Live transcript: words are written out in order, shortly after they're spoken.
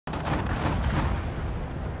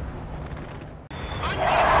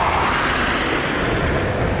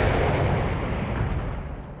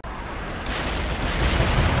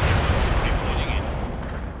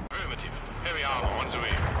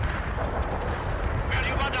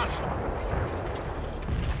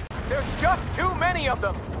just too many of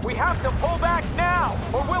them. We have to pull back now,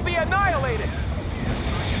 or we'll be annihilated.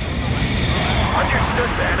 Understood,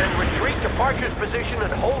 Bannon. Retreat to Parker's position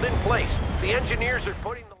and hold in place. The engineers are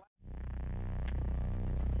putting the...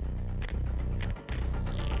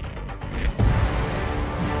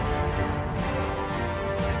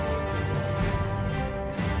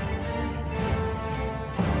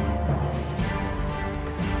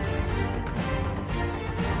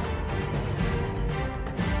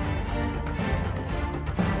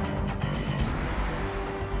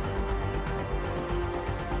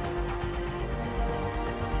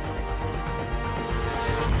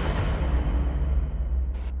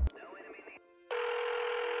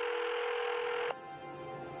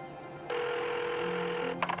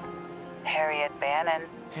 Bannon.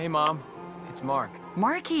 Hey, Mom. It's Mark.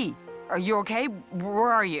 Marky, are you okay?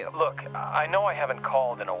 Where are you? Look, I know I haven't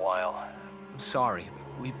called in a while. I'm sorry.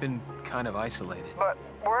 We've been kind of isolated. But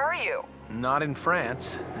where are you? Not in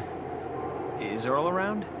France. Is Earl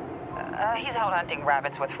around? He's out hunting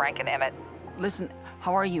rabbits with Frank and Emmett. Listen,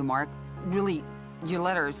 how are you, Mark? Really, your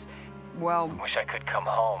letters, well... Wish I could come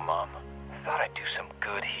home, Mom. I thought I'd do some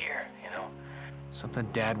good here, you know? Something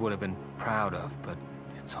Dad would have been proud of, but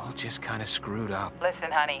it's all just kind of screwed up.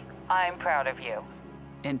 Listen, honey, I'm proud of you.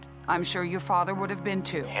 And I'm sure your father would have been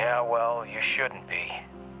too. Yeah, well, you shouldn't be.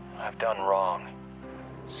 I've done wrong.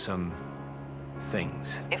 Some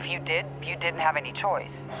things. If you did, you didn't have any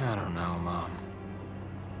choice. I don't know, Mom.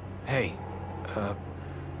 Hey,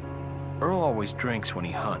 Earl always drinks when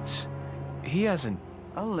he hunts. He hasn't...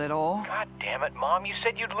 A little. God damn it, Mom. You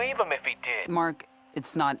said you'd leave him if he did. Mark,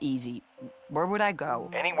 it's not easy. Where would I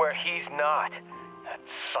go? Anywhere he's not. That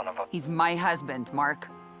son of a... He's my husband, Mark.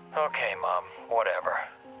 Okay, Mom. Whatever.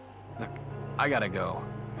 Look, I gotta go.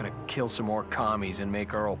 Gotta kill some more commies and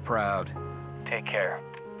make Earl proud. Take care.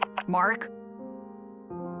 Mark?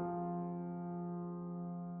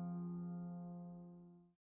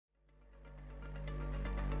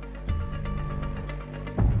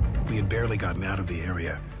 We had barely gotten out of the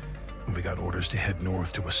area when we got orders to head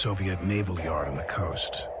north to a Soviet naval yard on the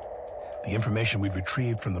coast. The information we'd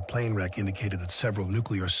retrieved from the plane wreck indicated that several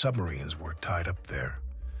nuclear submarines were tied up there,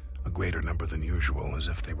 a greater number than usual, as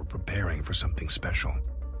if they were preparing for something special.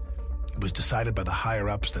 It was decided by the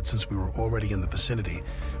higher-ups that since we were already in the vicinity,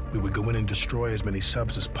 we would go in and destroy as many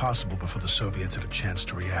subs as possible before the Soviets had a chance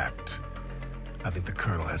to react. I think the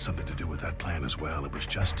colonel had something to do with that plan as well. It was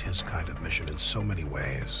just his kind of mission in so many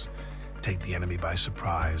ways. Take the enemy by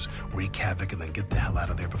surprise, wreak havoc, and then get the hell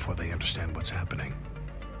out of there before they understand what's happening.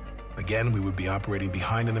 Again, we would be operating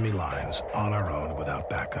behind enemy lines, on our own, without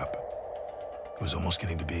backup. It was almost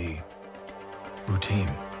getting to be routine.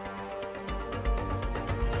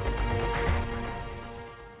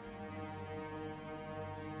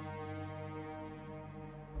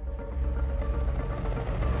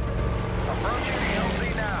 Approaching the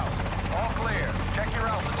LZ now. All clear. Check your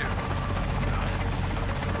altitude.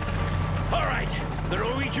 All right. The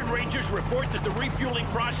Norwegian Rangers report that the refueling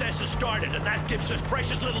process has started, and that gives us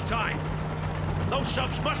precious little time. Those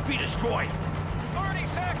subs must be destroyed. 30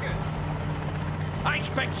 seconds. I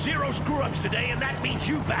expect 0 screw-ups today, and that means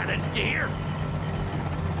you, Bannon. You hear?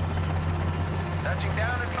 Touching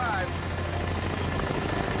down at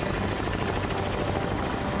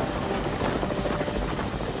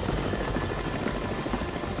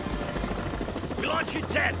 5. We launch in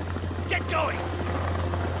 10. Get going.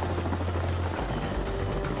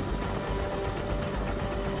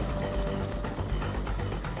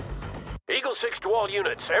 Eagle 6 to all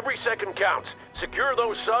units. Every second counts. Secure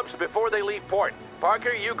those subs before they leave port.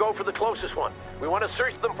 Parker, you go for the closest one. We want to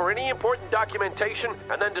search them for any important documentation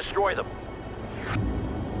and then destroy them.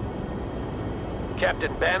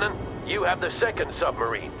 Captain Bannon, you have the second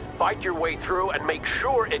submarine. Fight your way through and make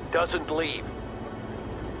sure it doesn't leave.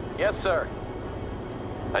 Yes, sir.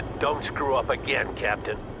 And don't screw up again,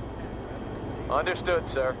 Captain. Understood,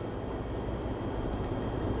 sir.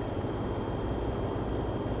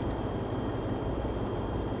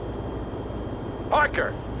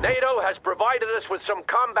 Parker, NATO has provided us with some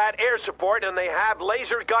combat air support, and they have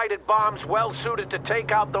laser-guided bombs well suited to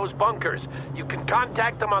take out those bunkers. You can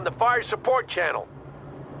contact them on the fire support channel.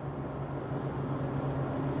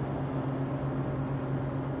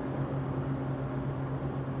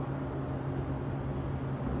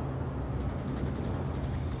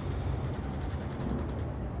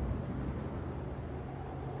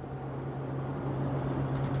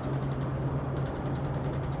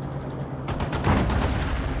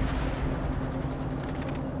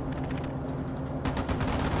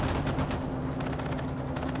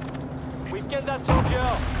 We've get that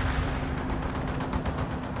soldier.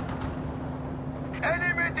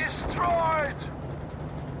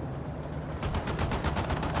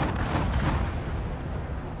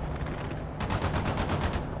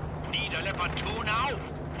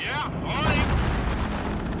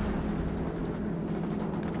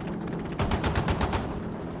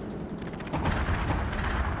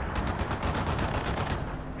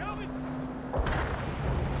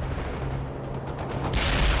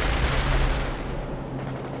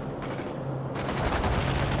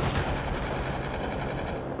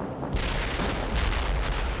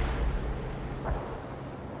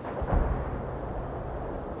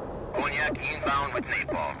 with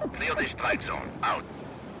napalm. Clear the strike zone. Out.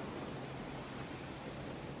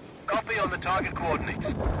 Copy on the target coordinates.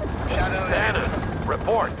 Shadow Bannon,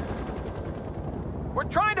 report. We're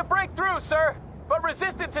trying to break through, sir, but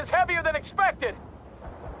resistance is heavier than expected.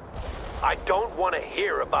 I don't want to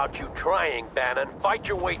hear about you trying, Bannon. Fight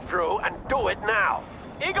your way through and do it now.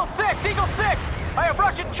 Eagle 6! Eagle 6! I have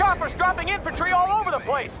Russian choppers dropping infantry all over the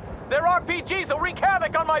place. Their RPGs will wreak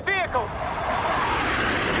havoc on my vehicles.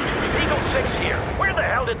 Eagle 6 here. Where the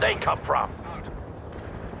hell did they come from?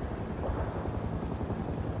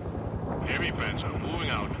 Heavy panzer moving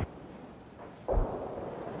out.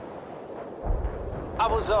 À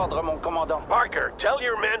vos ordres, mon commandant. Parker, tell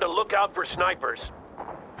your men to look out for snipers.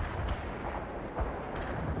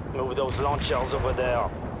 Move those launchers over there.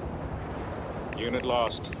 Unit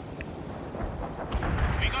lost.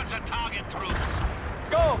 We got the target troops.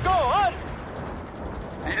 Go, go, on!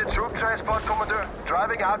 Need a troop transport, Commander.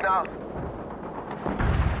 Driving out now.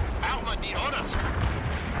 Armor need orders.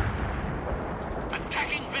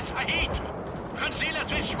 Attacking with heat. Conceal us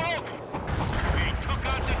with smoke. We took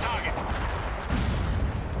out the target.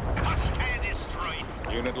 Hostile destroyed.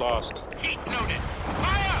 Unit lost. Heat loaded.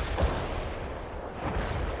 Fire!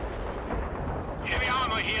 Heavy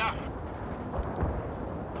armor here.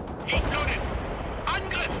 Heat loaded.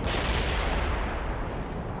 Angriff!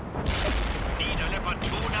 Need a Leopard 2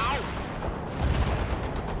 now.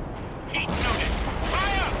 Heat loaded.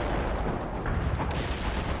 Fire!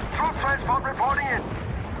 Troop transport reporting in.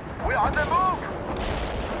 We're on the move.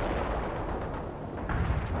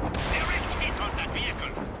 There is heat on that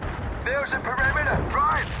vehicle. There's a perimeter.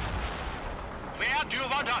 Drive. Where do you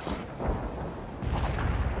want us?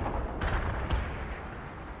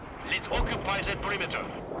 Let's occupy that perimeter.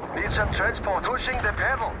 Need some transport. Pushing the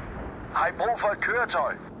pedal. Har brug for et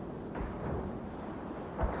køretøj.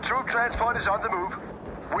 Troop transport is on the move.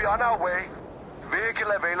 We're on our way.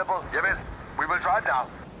 Vehicle available. Javel. We will drive now.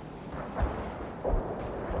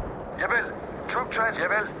 Javel. Troop transport.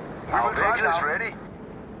 Javel. Our vehicle is ready.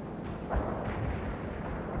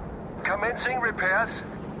 Commencing repairs.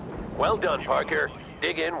 Well done, Parker.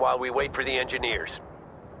 Dig in while we wait for the engineers.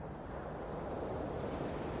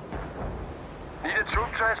 Need a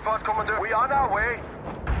troop transport, Commander. We're on our way.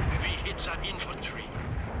 We hit some infantry.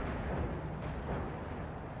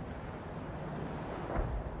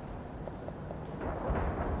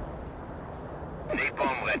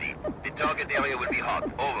 Napalm ready. The target area will be hot.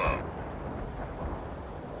 Over.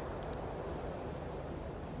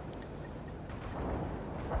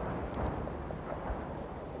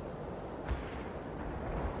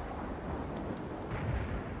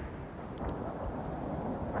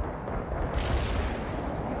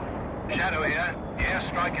 Shadow here. The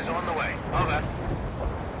airstrike is on the way. Over.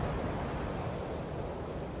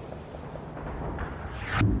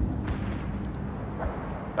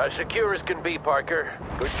 As secure as can be, Parker.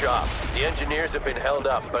 Good job. The engineers have been held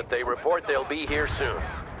up, but they report they'll be here soon.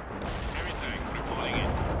 Everything reporting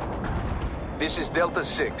in. This is Delta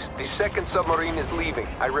 6. The second submarine is leaving.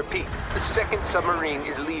 I repeat, the second submarine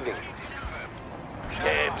is leaving.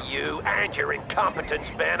 Damn you and your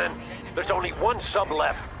incompetence, Bannon. There's only one sub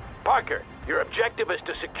left. Parker, your objective is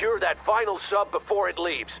to secure that final sub before it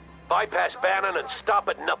leaves. Bypass Bannon and stop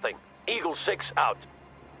at nothing. Eagle 6 out.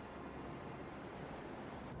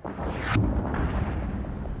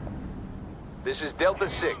 This is Delta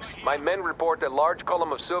 6. My men report a large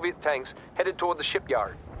column of Soviet tanks headed toward the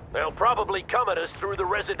shipyard. They'll probably come at us through the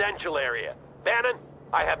residential area. Bannon,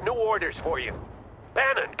 I have new orders for you.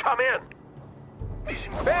 Bannon, come in.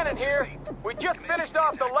 Bannon here. We just finished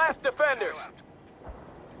off the last defenders.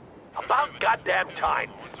 About goddamn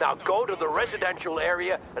time. Now go to the residential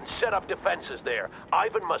area and set up defenses there.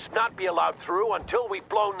 Ivan must not be allowed through until we've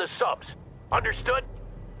blown the subs. Understood?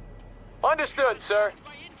 Understood, sir.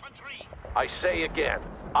 I say again,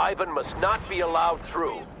 Ivan must not be allowed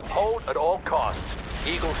through. Hold at all costs.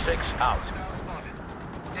 Eagle 6 out.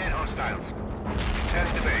 10 hostiles.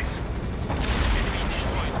 Returning to base.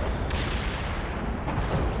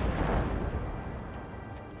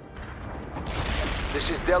 This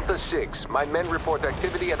is Delta 6. My men report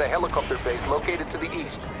activity at a helicopter base located to the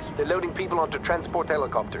east. They're loading people onto transport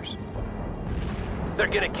helicopters. They're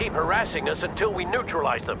gonna keep harassing us until we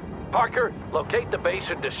neutralize them. Parker, locate the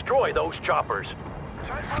base and destroy those choppers.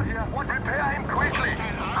 Transport here. Would repair him quickly.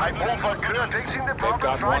 Har brug for et køretøj. Fixing the They've problem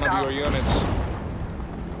got right one of now. your units.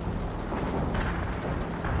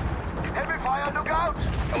 Heavy fire, look out!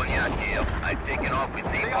 Only out here. I've taken off with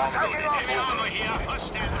napalm loaded. Heavy armor here.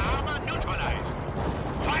 Hostile armor neutralized.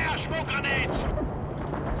 Fire smoke grenades.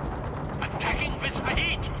 Attacking with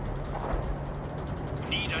heat.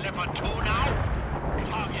 Need a Leopard 2 now.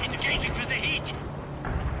 Engaging with the heat.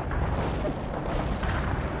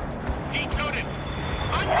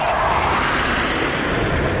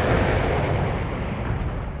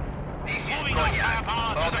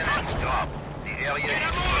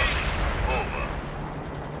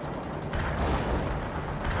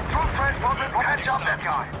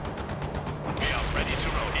 We are ready to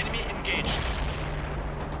roll. Enemy engaged.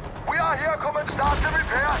 We are here. Come and start the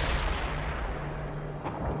repair.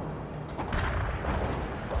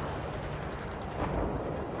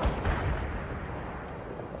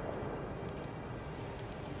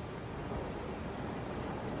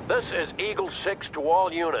 This is Eagle 6 to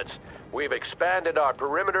all units. We've expanded our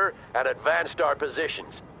perimeter and advanced our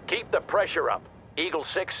positions. Keep the pressure up. Eagle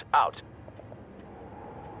 6 out.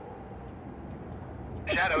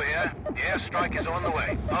 Shadow here. The airstrike is on the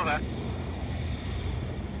way. Over.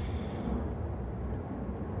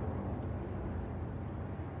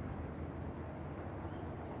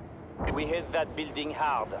 We hit that building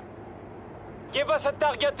hard. Give us a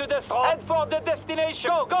target to destroy. Head for the destination.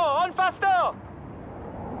 Go, go, on faster!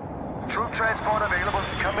 Troop transport available.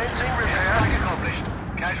 Commencing repair. Airstrike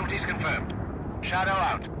accomplished. Casualties confirmed. Shadow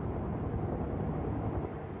out.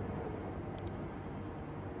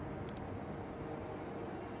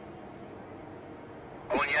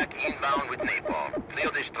 Cognac inbound with napalm.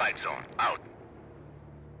 Clear the strike zone. Out.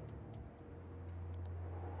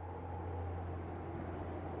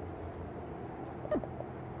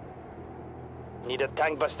 Need a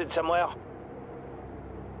tank busted somewhere?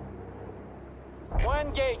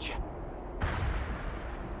 One gauge.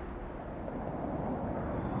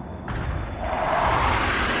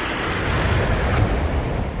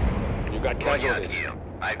 You got casualties. Here.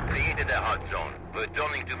 I've created a hot zone.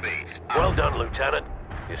 Returning to base. Well done, Lieutenant.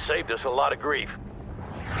 You saved us a lot of grief.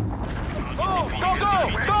 Go, go, go,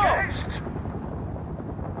 go!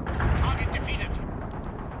 Target defeated.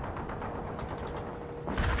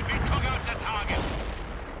 We took out the target.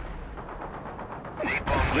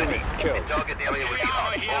 Napalm ready. Killed. The target area will be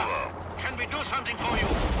hot. Over. Can we do something for you?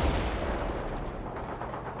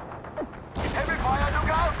 Heavy fire, look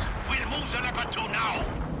out! We'll move the Leopard 2 now.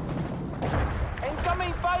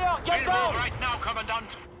 Incoming fire! Get We'll down! move right now, Commandant.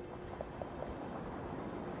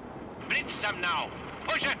 Blitz them now.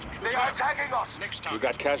 Push it. They are attacking us. Next You target.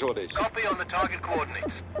 got casualties. Copy on the target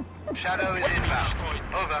coordinates. Shadow is inbound.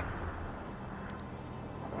 Over.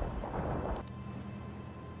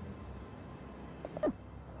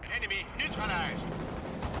 Enemy neutralized.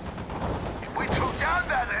 We took down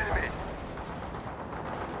that enemy.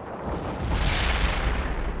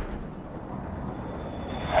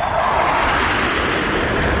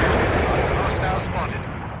 Hostile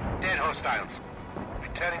spotted. Dead hostiles.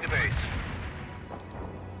 Returning to base.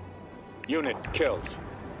 Unit killed.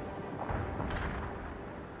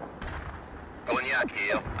 Cognac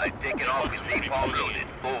here. I've taken off with napalm loaded.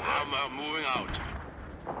 Over. I'm moving out.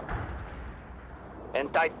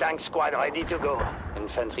 Anti-tank squad ready to go.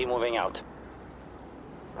 Infantry moving out.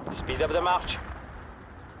 Speed up the march.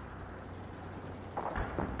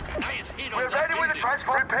 Nice hit on We're that ready with the building.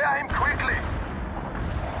 transport. Repair him quickly.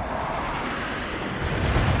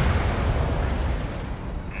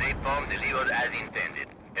 Napalm delivered as intended.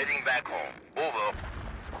 Heading back home. Over.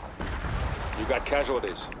 You got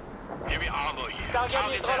casualties. Heavy armor here. Target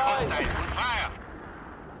Targets are neutralized. hostile. On fire.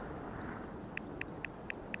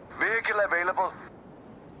 Vehicle available.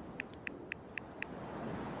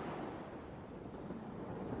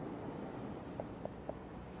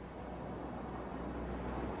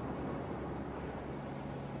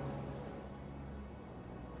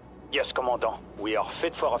 Yes, Commandant. We are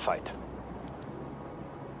fit for a fight.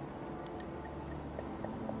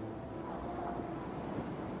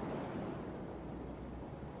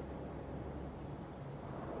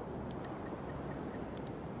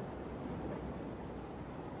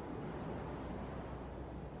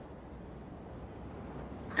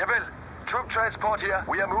 Jawohl. Troop transport here.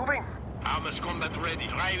 We are moving. Armors combat ready.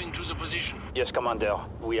 Driving to the position. Yes, Commander.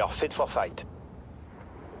 We are fit for fight.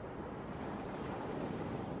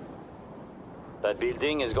 That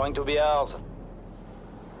building is going to be ours.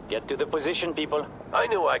 Get to the position, people. I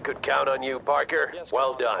knew I could count on you, Parker. Yes,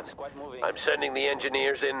 Well Commander. done. Squad moving. I'm sending the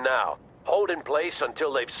engineers in now. Hold in place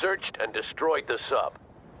until they've searched and destroyed the sub.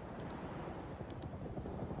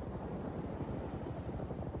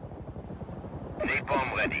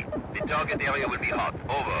 Napalm ready. The target area will be hot.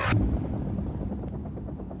 Over.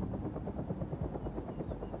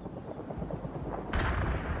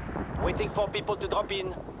 Waiting for people to drop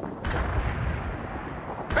in.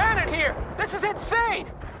 Bandit here! This is insane!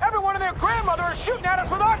 Everyone and their grandmother is shooting at us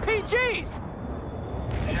with RPGs!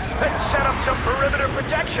 Then set up some perimeter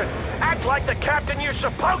protection. Act like the captain you're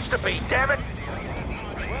supposed to be, damn it!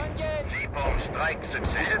 Napalm strike Is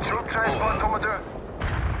success. it troop transport, Commodore?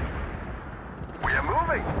 We are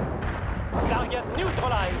moving. Target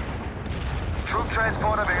neutralized. Troop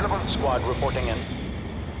transport available. Squad reporting in.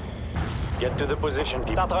 Get to the position,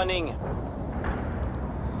 people. Start running.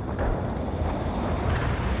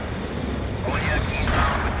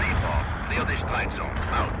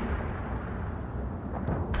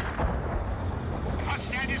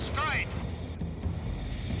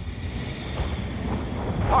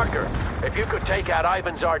 you could take out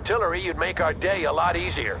Ivan's artillery, you'd make our day a lot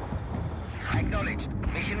easier. Acknowledged.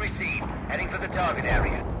 Mission received. Heading for the target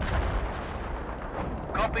area.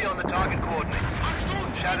 Copy on the target coordinates.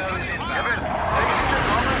 Shadow is inbound.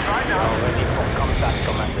 Right now. Ready for contact,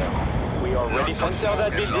 Commander. We are ready to enter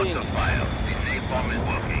that building. Lots of fire. The napalm is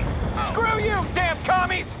working. Out. Screw you, damn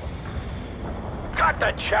commies! Got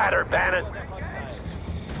the chatter, Bannon.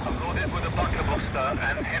 Loaded with a bunker buster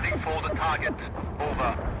and heading for the target.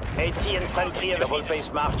 Over. 80 infantry and double-phase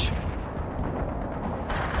march.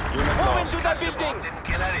 Move into that building! Didn't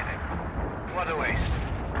kill anything. What a waste.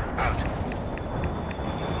 Out.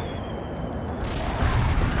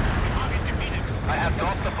 I have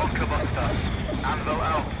dropped the bunker buster. Ambo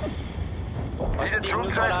out. Need a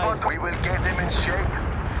troop transport. We will get them in shape.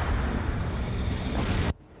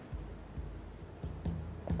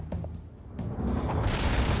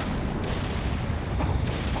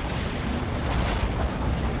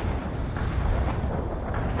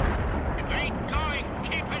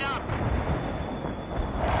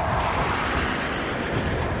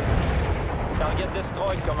 Target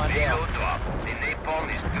destroyed, Commander. Zero drop. The napalm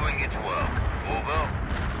is doing its work. Over.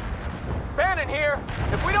 Bannon here.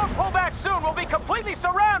 If we don't pull back soon, we'll be completely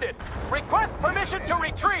surrounded. Request permission to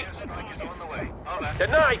retreat. Strike is on the way. Over.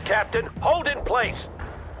 Denied, Captain. Hold in place.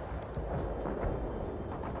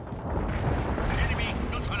 Enemy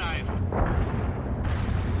neutralized.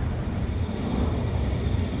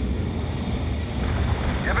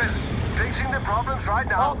 Gibbon, fixing the problems right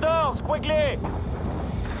now. Orders, quickly!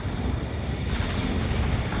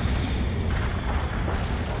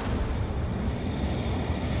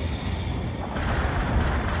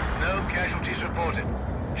 No casualties reported.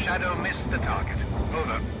 Shadow missed the target.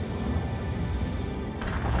 Over.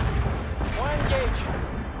 One engage.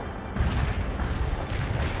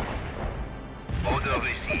 Order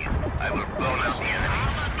received. I will burn out the enemy.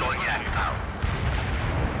 Cognac out.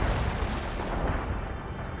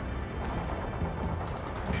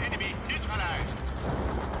 Enemy neutralized.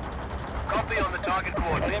 Copy on the target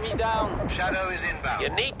coordinates. Enemy down. Shadow is inbound. You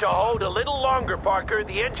need to hold a little longer, Parker.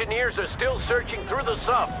 The engineers are still searching through the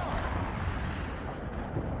sub.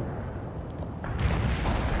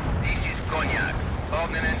 This is Cognac.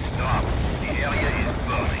 Ordnance drop. The area is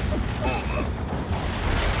burning. Over.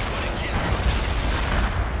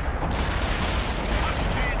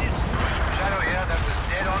 Shadow here, that was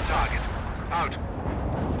dead on target. Out.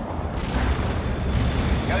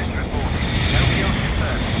 Ghost reporting. LPO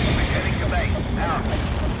confirmed. Returning to base. Out.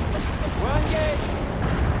 One engage.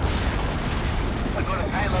 I've got a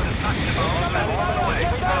payload of touch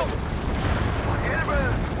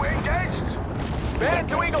We're engaged. Bannon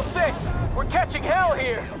to Eagle 6. We're catching hell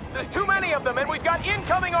here. There's too many of them, and we've got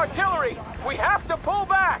incoming artillery. We have to pull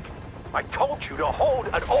back. I told you to hold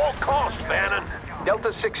at all costs, Bannon.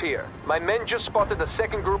 Delta 6 here. My men just spotted a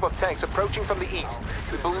second group of tanks approaching from the east.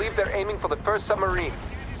 We believe they're aiming for the first submarine.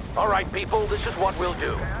 All right, people, this is what we'll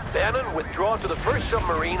do. Bannon, withdraw to the first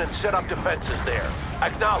submarine and set up defenses there.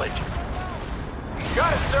 Acknowledge.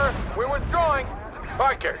 Got it, sir. We're withdrawing.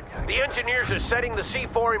 Parker, the engineers are setting the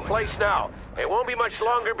C4 in place now. It won't be much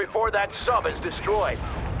longer before that sub is destroyed.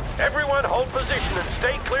 Everyone hold position and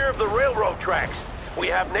stay clear of the railroad tracks. We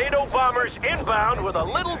have NATO bombers inbound with a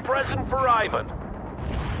little present for Ivan.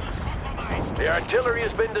 The artillery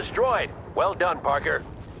has been destroyed. Well done, Parker.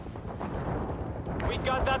 We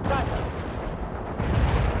got that tank.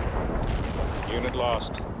 Unit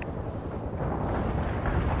lost.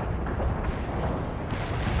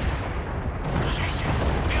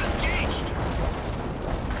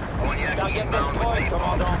 Cognac Target inbound with destroyed,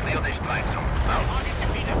 napalm. Commandant. Clear this strike zone. Out.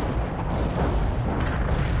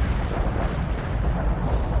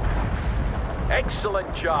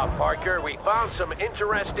 Excellent job, Parker. We found some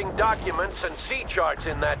interesting documents and sea charts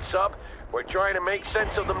in that sub. We're trying to make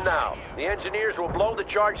sense of them now. The engineers will blow the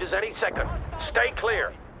charges any second. Stay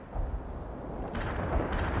clear.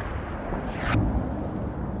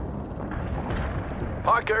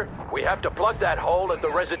 Parker, we have to plug that hole at the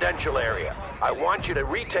residential area. I want you to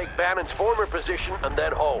retake Bannon's former position and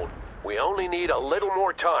then hold. We only need a little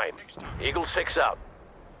more time. Eagle 6 out.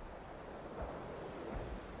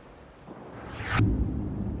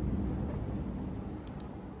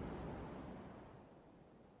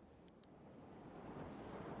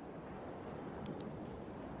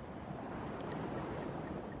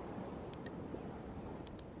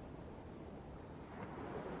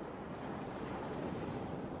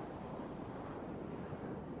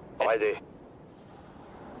 Ready.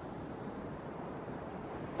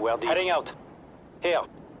 We're heading out. Here.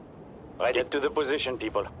 Ready. Get to the position,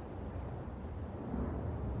 people.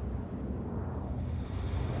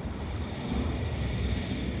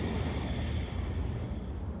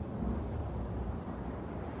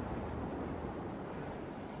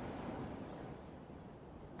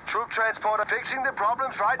 transporter fixing the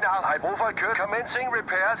problems right now. Overkill commencing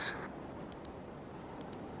repairs.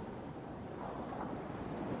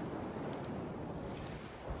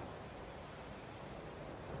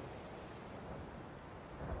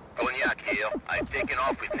 Cognac here. I've taken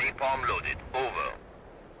off with napalm loaded. Over.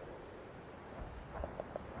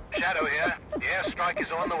 Shadow here. The airstrike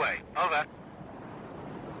is on the way. Over.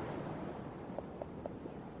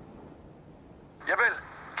 Javel,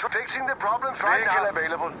 fixing the problems right now. Vehicle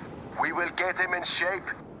available. We will get him in shape.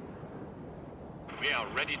 We are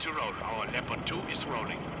ready to roll. Our Leopard 2 is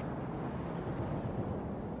rolling.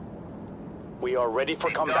 We are ready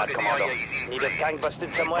for combat, Commander. Need a tank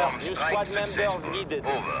busted somewhere? New squad members needed.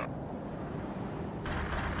 Over.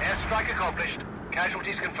 Airstrike accomplished.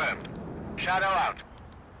 Casualties confirmed. Shadow out.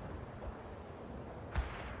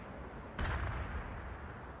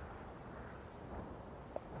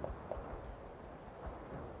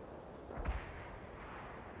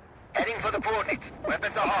 Heading for the coordinates.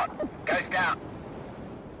 Weapons are hot. Goes down.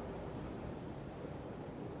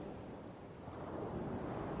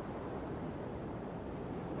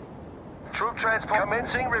 Troop transport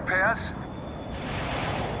commencing repairs.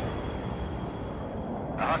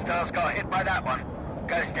 The hostiles got hit by that one.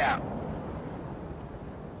 Goes down.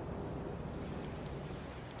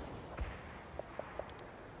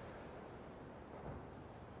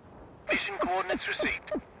 Mission coordinates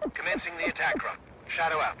received. Commencing the attack run.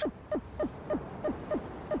 Shadow out.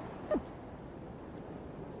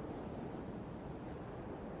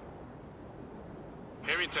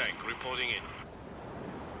 Heavy tank reporting in.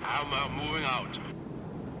 Armor moving out.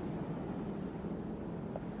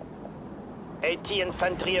 AT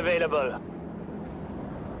infantry available.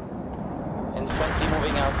 Infantry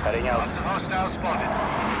moving out. Heading out. Lots of hostiles spotted. 10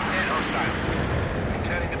 hostiles.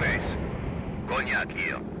 Returning to base. Cognac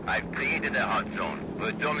here. I've created a hot zone.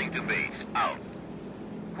 Returning to base. Out.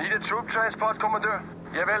 Need a troop transport, Commodore?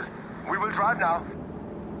 Javel, we will drive now.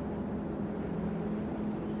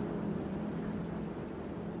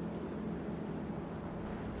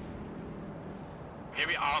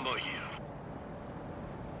 Heavy armor here.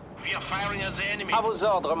 We are firing at the enemy. À vos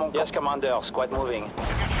ordres, mon... Yes, Commander. Squad moving.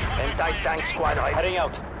 Anti-tank squad heading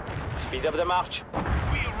out. Speed up the march. We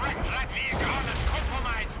wrecked that vehicle and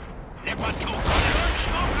compromised. Leopard 2, launch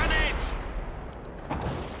smoke grenades.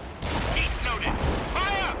 Heat loaded.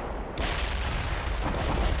 Fire!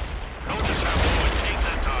 Notice how forward take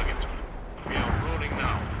that target. We are rolling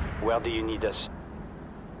now. Where do you need us?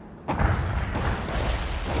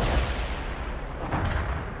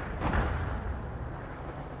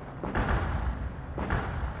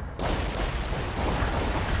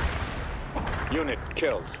 Unit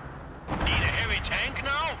killed. Need a heavy tank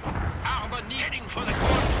now? Armor heading for the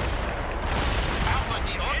court. Armor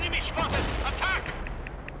need enemy spotted. Attack!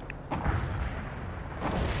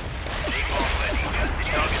 Take off ready. The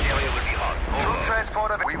target area will be hot. Troop Over.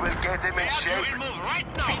 transporter, we will get him in shape. We'll move right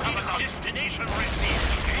now. Destination received.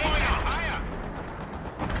 Going higher.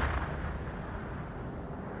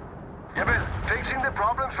 Javel, fixing the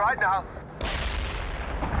problems right now.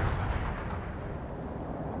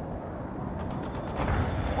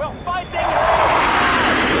 We're fighting!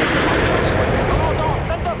 Commandant,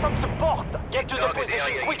 send us some support! Get to the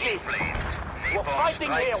position quickly! We're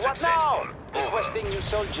fighting here, what now? Requesting new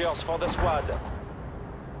soldiers for the squad.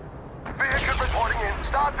 Vehicle reporting in.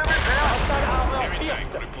 Start the repair. Hostile armor Heavy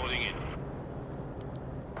tank pierced. reporting in.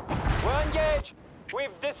 We're engaged!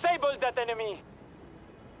 We've disabled that enemy!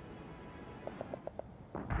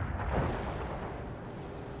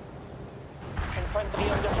 Infantry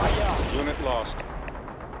under fire! Unit lost.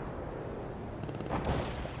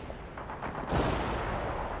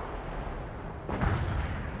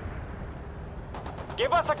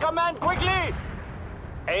 Give us a command quickly!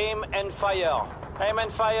 Aim and fire. Aim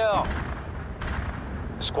and fire.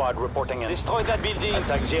 Squad reporting in. Destroy that building.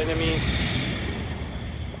 Attack the enemy.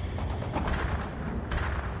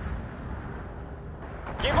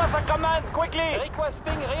 Give us a command quickly!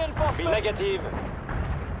 Requesting reinforcement. Be negative.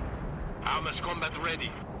 Armors combat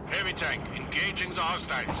ready. Heavy tank engaging the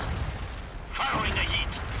hostiles. Firing the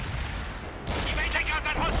heat. He may take out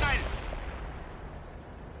that hostile.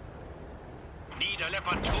 Need a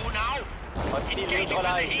Leopard 2 now? Hostile Engaging with the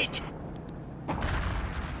neutralized. heat.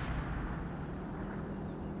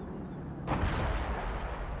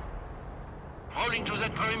 Rolling to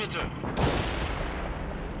that perimeter.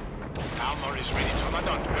 Armor is ready,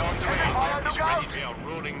 Commandant. We're on the way. It's ready. We are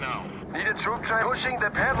rolling now. Need a troop train pushing the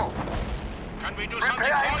pedal. Can we do something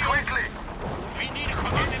Repair for it you? quickly. We need a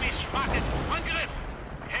enemy spotted. Angriff!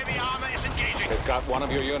 Heavy armor is engaging. They've got one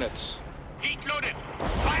of your units. Heat loaded.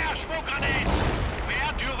 Fire smoke grenades.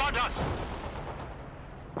 Where do you want us?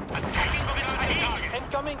 Attacking without a target.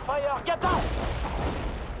 Incoming fire! Get down!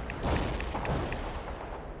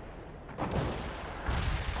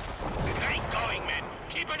 Great going, men.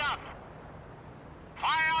 Keep it up.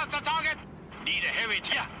 Fire at the target. Need a heavy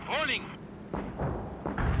tier. Rolling.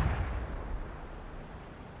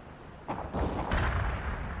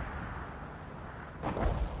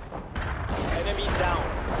 Enemy down.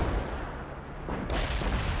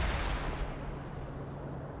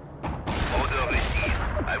 Order received.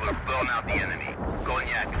 I will burn out the enemy.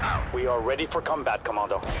 Cognac out. We are ready for combat,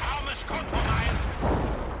 Commander. Arm is compromised.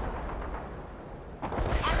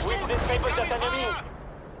 We've disabled that enemy.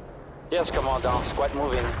 Yes, Commander. Squad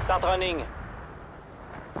moving. Start running.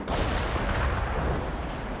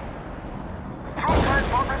 Troop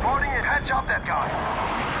transport reporting in. Catch up that guy.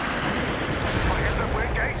 We're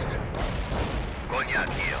engaged. Cognac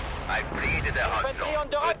here. I've created a hot Infantry zone.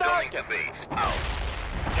 under Returning attack. to base. Out.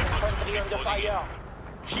 Infantry under fire.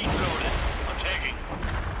 Heat loaded. Attacking.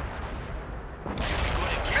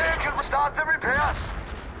 Vehicle will start the repairs.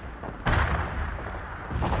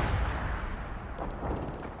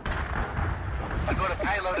 I've got a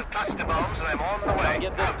payload of cluster bombs and I'm on the way.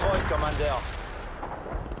 Target destroyed, Commander.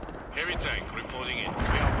 Heavy tank reporting in.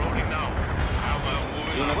 We are rolling now. Alpha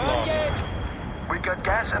moving Unit out. lost. We got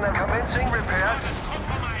gas and are commencing repairs.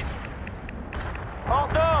 Compromised.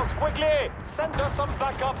 Orders, quickly! Send us some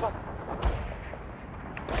backup.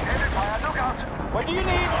 Heavy fire, look out. What do you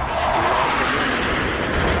need?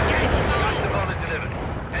 Cluster bomb is delivered.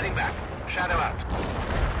 Heading back. Shadow out.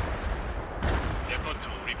 Depot 2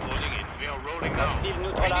 reporting in. We are rolling now. Hostile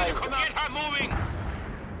neutralized. Get her moving.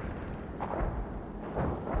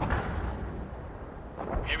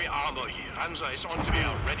 Heavy armor here. Hansa is on the way,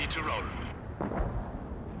 ready to roll.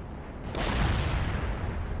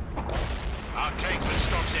 Our tank will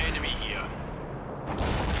stop the enemy here.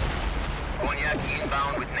 Cognac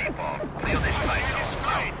inbound with napalm. Clear this site now.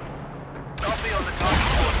 Out. Copy on the target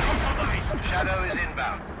coordinates. Shadow is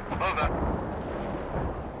inbound. Over.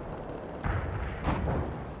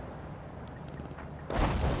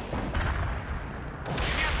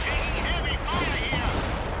 We are taking heavy fire here.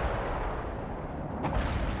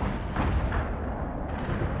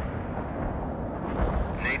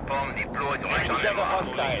 Napalm deployed right on the Never mark.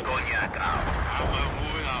 hostile. Cognac out. Armor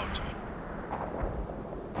moving out.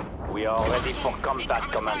 We are ready for combat,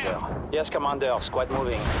 Commander. Yes, Commander. Squad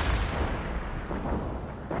moving.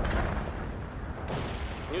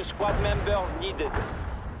 New squad members needed.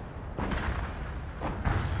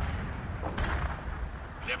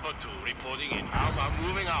 Depot 2 reporting in. Armor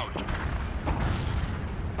moving out. Building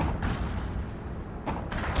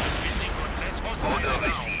good. Let's hostile Order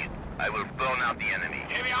now. received. I will burn out the enemy.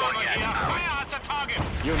 Heavy armor Cognac here. out. Fire at the target.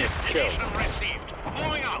 Unit killed. Destination received.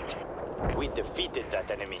 Moving out. We defeated that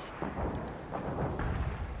enemy.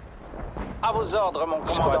 À vos ordres, mon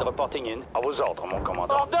commandant. Squad reporting in. À vos ordres, mon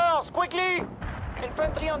commandant. Orders, quickly!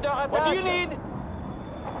 Infantry under attack. What do you need?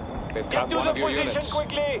 Get to the position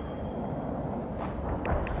quickly!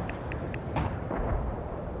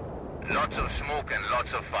 Lots of smoke and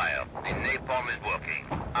lots of fire. The napalm is working.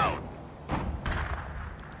 Out.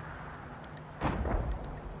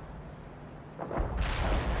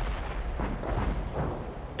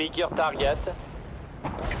 Pick your target.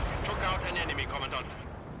 Took out an enemy, Commandant.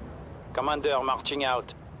 Commander marching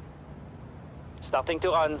out. Starting to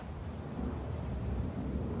run.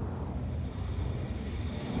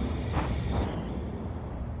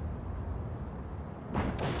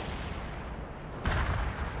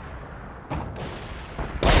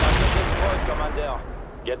 Commander.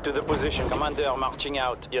 Get to the position. Commander marching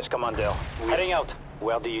out. Yes, Commander. Heading out.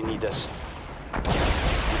 Where do you need us?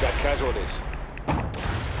 We got casualties.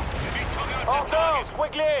 Orders,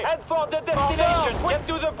 quickly! Head for the destination! Get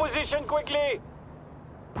to the position quickly!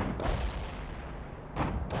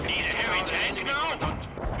 Need a heavy tank now?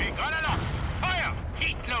 We got enough! Fire!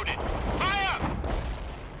 Heat loaded! Fire!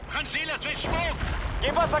 Conceal us with smoke!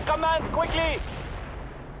 Give us a command, quickly!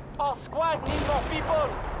 Our squad needs more people!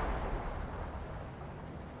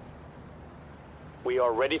 We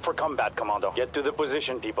are ready for combat, Commander. Get to the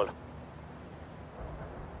position, people.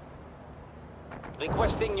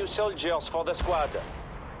 Requesting new soldiers for the squad.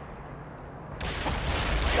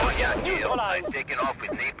 Cognac here. I've taken off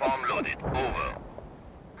with napalm loaded. Over.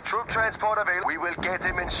 Troop transport available. We will get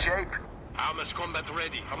him in shape. Armors combat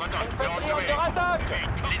ready. Commandant, we're on the Infantry way. under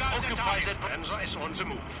attack! Let's occupy that. Panzer is on the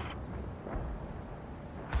move.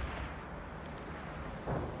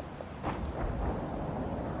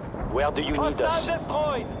 Where do you need us?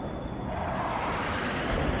 Destroyed!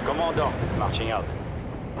 Commander, marching out.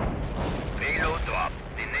 Payload drop.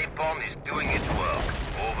 The napalm is doing its work.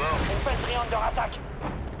 Over. Infantry under attack.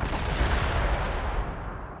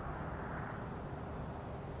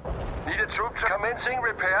 Troops commencing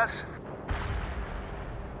repairs.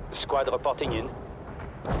 Squad reporting in.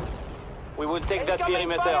 We will take that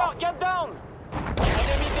perimeter. Fire! Get down!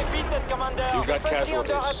 Enemy defeated, Commander. You got Infantry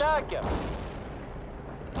under casualties. attack.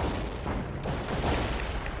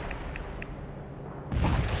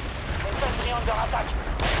 Infantry under attack.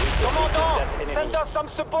 Commandant, send us some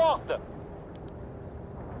support.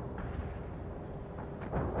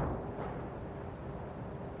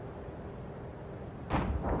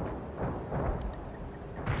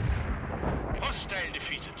 Hostile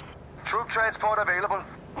defeated. Troop transport available.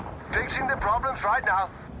 Fixing the problems right now.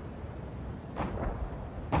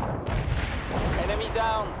 Enemy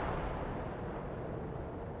down.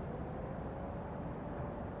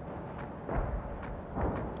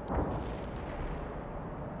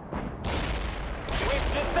 We've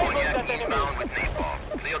disabled that enemy. Eastbound with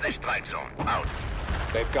napalm. Clear the strike zone. Out.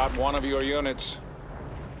 They've got one of your units.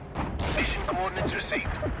 Mission coordinates received.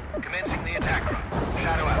 Commencing the attack run.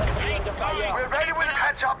 Shadow out. Under fire. We're ready when you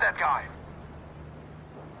catch up that guy.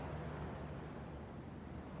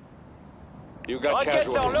 You got Rockets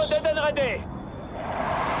are casualties. loaded and ready.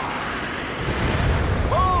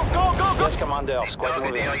 Move, go, go, go. Yes, Commander. Squad Target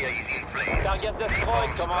moving. area is in flames. Target destroyed,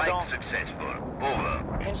 Napalm Commandant. strike successful.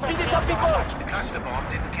 Over. Speed it up, people. The cluster bomb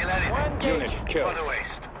didn't kill anything. One gauge. Unit killed. For the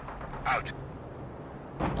west. Out.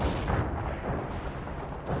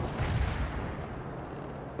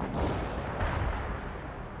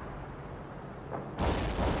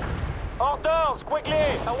 Orders, quickly.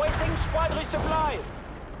 Awaiting squad resupply.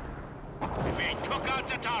 We took out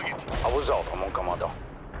the target. À vos ordres, mon commandant.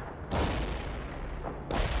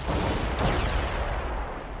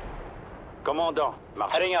 Commandant,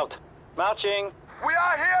 marche. Heading out. Marching. We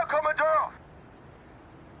are here, Commodore.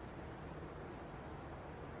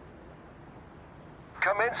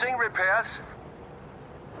 Commencing repairs.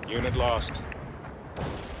 Unit lost.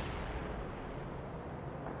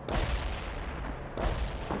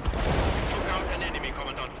 Took out an enemy,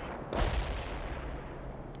 Commandant.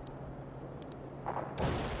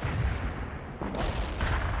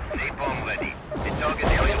 Napalm ready. The target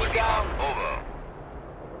area will be down. on. Over.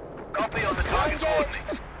 Copy on the target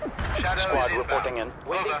coordinates. Shadow Squad is reporting inbound. in.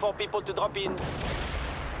 Waiting Over. for people to drop in.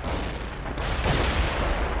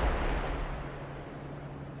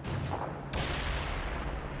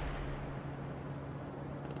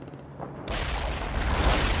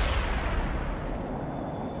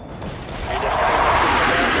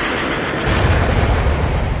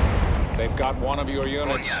 They've got one of your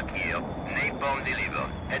units. Cognac here. Napalm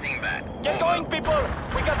delivered. Heading back. Get Over. going, people.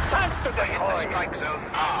 We got tanks to Hit the destroy. strike zone.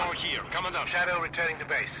 Armor here, Commandant. Shadow returning to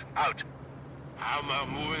base. Out. Armor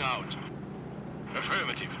moving out.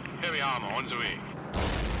 Affirmative. Heavy armor on the way.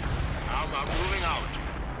 Armor moving out.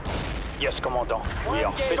 Yes, Commandant. We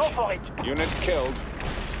are One gauge. fit. Go for it. Unit killed.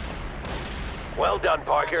 Well done,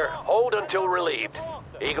 Parker. Hold until relieved.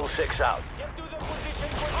 Eagle 6 out. Get to the position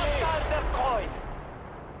quickly. Hostile destroyed.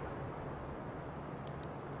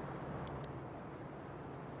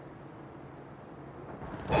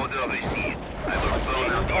 Order received. I will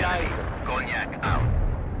burn out the enemy. Cognac out.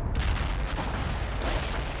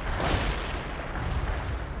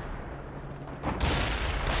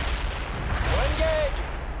 One gauge.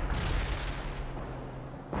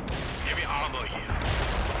 Heavy armor here.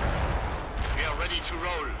 We are ready to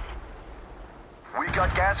roll. We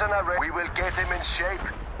got gas on our We will get him in shape.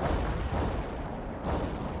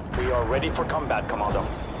 We are ready for combat, Commandant.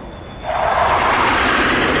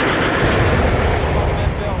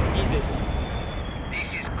 Easy. This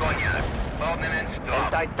is Cognac. Ordnance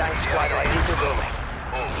stop. Anti-tank squad ready to go.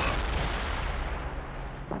 Over.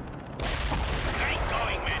 Great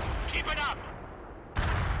going, men. Keep it up.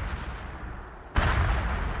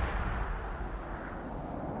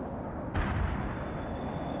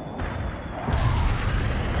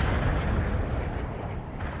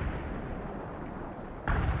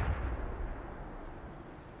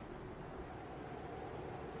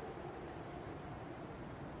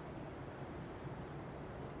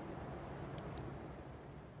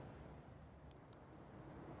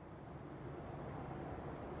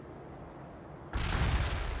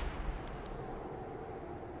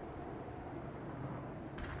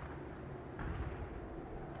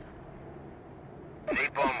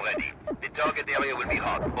 Napalm ready. The target area will be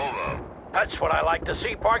hot. Over. That's what I like to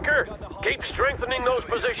see, Parker. Keep strengthening those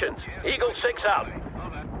positions. Eagle 6 out.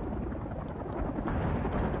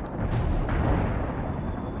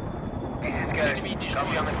 This is Ghost.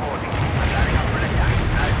 Copy on the coordinates. I'm lining up for an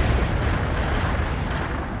attack.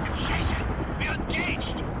 Scheiße. We are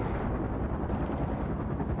engaged.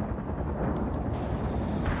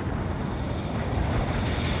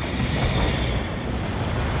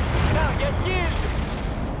 Target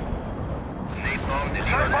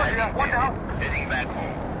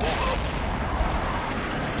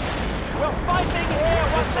We're fighting here!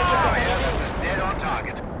 What now? Dead on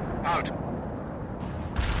target. Out.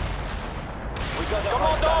 We got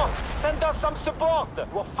Commandant! Send us some support!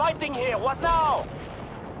 We're fighting here! What now?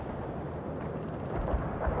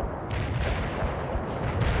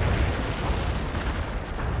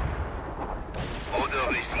 Order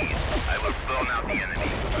received. I will burn out the enemy.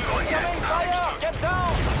 Incoming fire! Get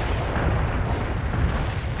down!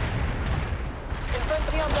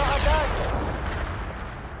 Infantry under attack!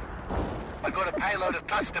 I've got a payload of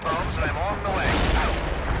cluster bombs and I'm on the way. Out.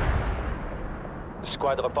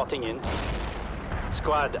 Squad reporting in.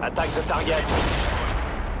 Squad, attack the target.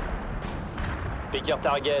 Pick your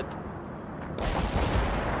target.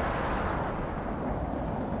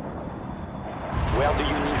 Where do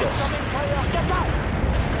you need us? Incoming fire! Get out!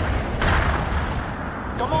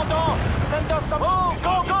 Commandant! Send us some... Oh,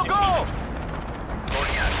 go, go, go!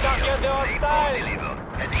 Target the hostile!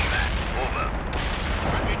 Heading back. Over.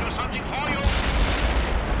 Can we do something for you?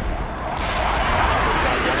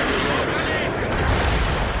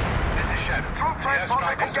 This is Shadow. Troop transport,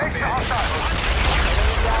 engage the hostile.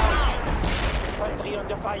 Enemy down! Infantry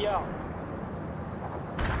under fire!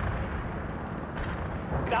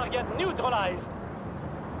 Target neutralized!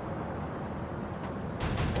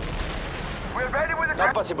 We're ready with the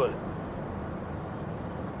Not possible.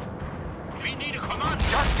 We need a command.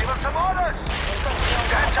 Just give us some orders.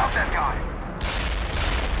 Catch up that guy.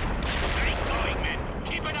 Great going, men.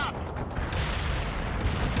 Keep it up.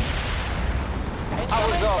 À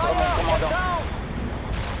vos ordres, mon commandant.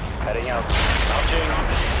 Heading out. Marching.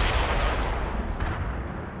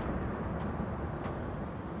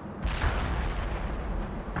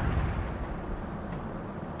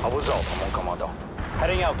 À vos ordres, mon commandant.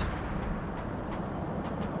 Heading out.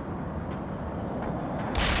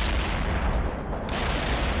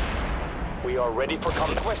 We are ready for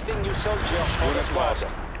combat. Requesting new soldiers for the squad.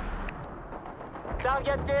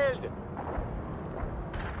 Target killed.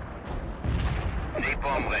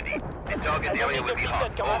 Napalm ready. The target area will be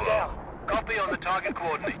hot. Over. Copy on the target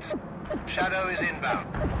coordinates. Shadow is inbound.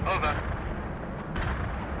 Over.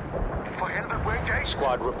 For help, we're engaged.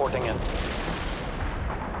 Squad reporting in.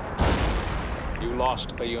 You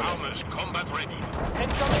lost a unit. Armors, combat ready.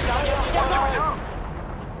 Incoming target. What do we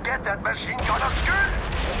do? Get that machine gun up, skirt.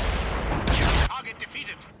 Target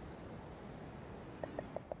defeated.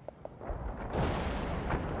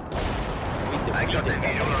 I got the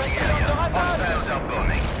visual on the area. Hostiles are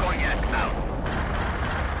burning. Cognac out.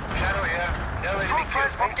 Shadow here. No enemy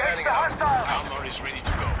kills. Engage the hostile. Armor is ready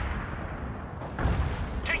to go.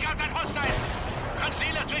 Take out that hostile.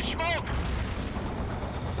 Conceal us with smoke.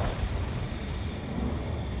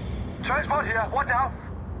 Transport here. What now?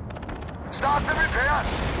 Start the repairs.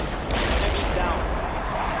 Enemy down.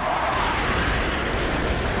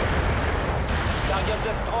 Target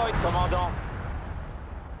destroyed, Commandant.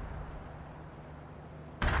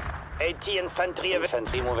 AT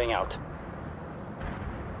infantry moving out.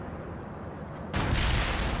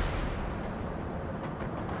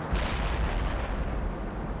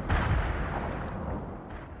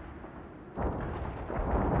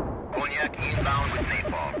 Cognac inbound with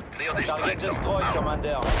napalm. Clear this Target strike zone. destroyed, Out.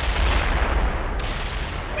 Commander.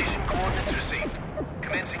 Mission coordinates received.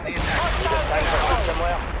 Commencing the attack. Need a tanker out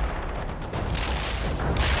somewhere.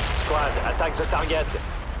 Squad, attack the target.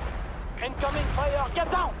 Incoming fire!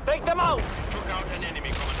 Get down! Take them out! Took out an enemy,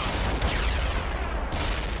 Commandant.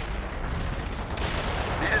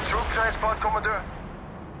 Need a troop transport, Commodore.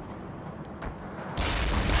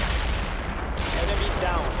 Enemy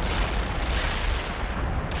down.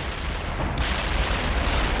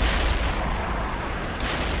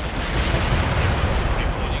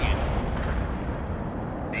 Reporting in.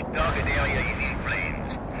 The target area is in flames.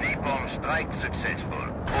 Napalm strike successful.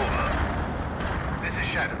 Over. This is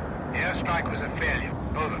Shadow. The airstrike was a failure.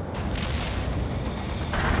 Over.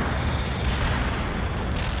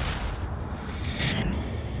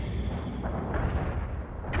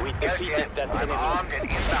 We defeated that I'm enemy. armed and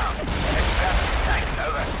inbound. Express tanks.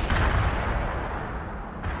 Over.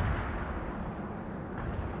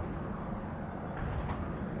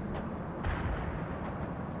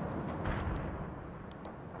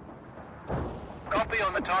 Copy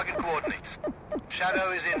on the target coordinates.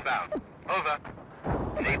 Shadow is inbound. Over.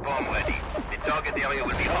 Napalm ready. The target area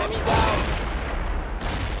will be hot. Enemy down.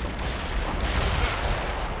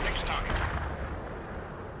 Next target.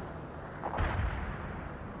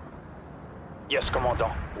 Yes,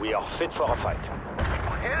 Commandant. We are fit for a fight.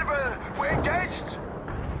 Hilbert, we're engaged.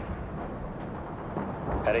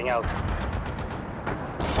 Heading out.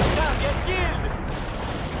 Target killed!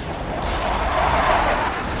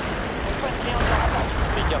 Infantry under attack.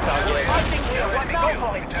 Pick your target. Fighting here, what now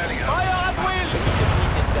for it? Fire at will!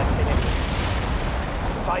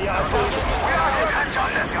 Fire at will! We are hit and shot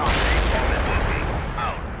this guy.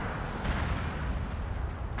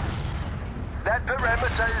 That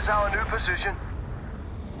perimeter is our new position.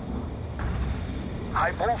 Har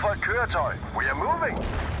I brug for et køretøj? We are moving.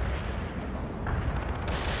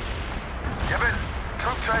 Javel,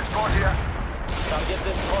 troop transport here. Target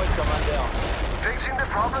destroyed, Commander. Fixing the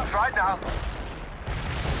problems right now.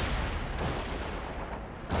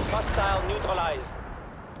 Hostile neutralized.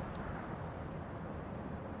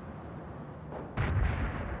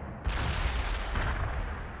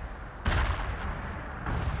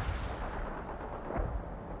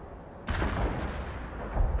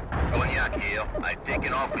 Here. I've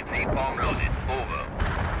taken off with napalm loaded. Over.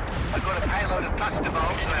 I've got a payload of cluster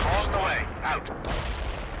bombs and I'm on the way. Out.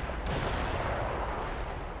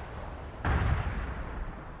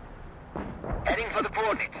 Heading for the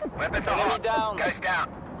coordinates. Weapons are hot. Down. Goes down.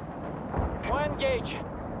 One engage.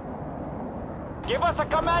 Give us a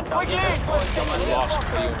command quickly! Lost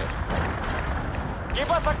the unit. Give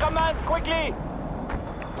us a command quickly!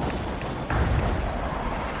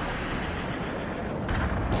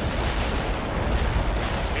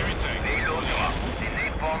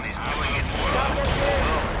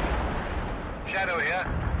 Shadow here.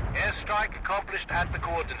 Airstrike accomplished at the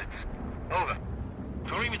coordinates. Over.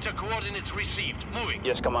 Perimeter coordinates received. Moving.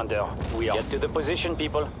 Yes, Commander. We are. Get to the position,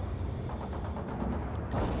 people.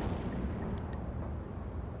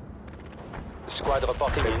 Squad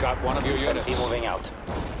reporting in. Got one of your units. Moving out.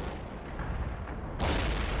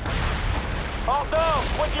 Order,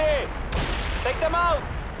 quickly! Take them out!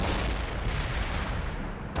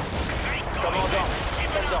 Commander,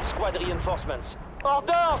 send our squad reinforcements.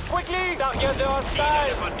 Order, quickly! Target the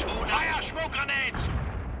hostile! Fire smoke grenades!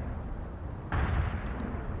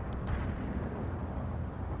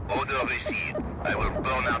 Order received. I will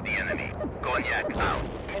burn out the enemy. Cognac out.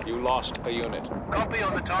 You lost a unit. Copy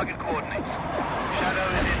on the target coordinates. Shadow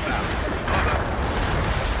is inbound. Over.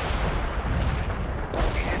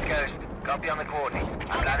 This is Ghost. Copy on the coordinates.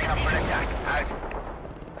 I'm lining up for an attack. Out.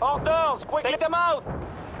 Orders, quickly! Take them out!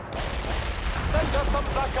 Send us some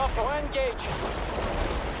backup to engage.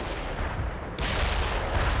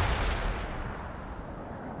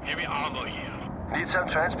 Heavy armor here. Need some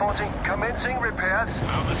transporting. Commencing repairs.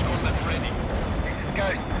 Armor's combat ready. This is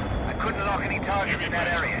Ghost. I couldn't lock any targets in that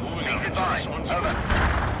area. Please advise. Over.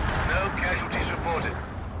 No casualties reported.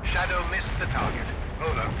 Shadow missed the target.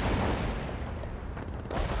 Over.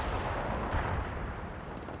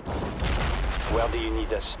 Where do you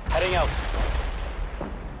need us? Heading out.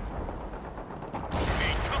 We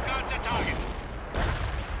took out the target.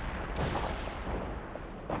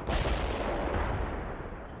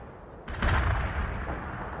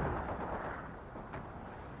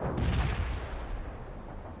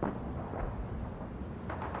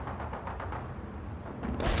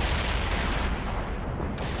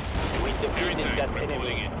 We defeated that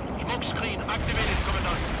enemy. Smoke screen activated,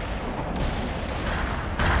 Commandant.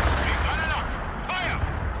 We got it up. Fire!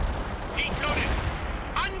 Heat loaded.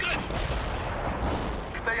 Angriff!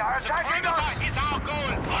 They are attacking us! Perimeter is our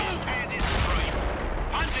goal. All pad is destroyed.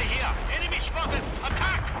 Panzer here. Enemy spotted.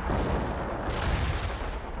 Attack!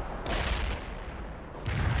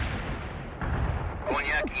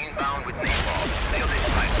 Cognac inbound with napalm. Nail this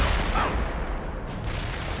rifle. Out.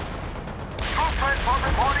 Troop transport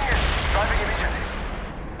reporting in. Driving immediately.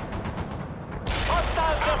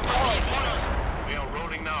 Hostile destroyed! We are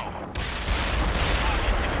rolling now.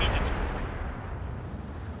 Target defeated.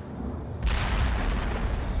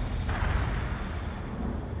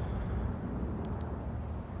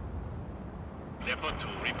 Leopard 2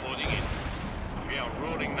 reporting in. We are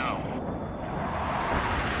rolling now.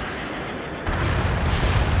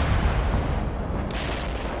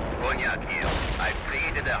 Cognac here. I've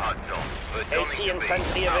created a hot zone. AT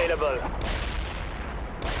infantry available.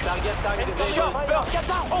 Target Engage first, get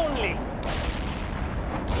down only!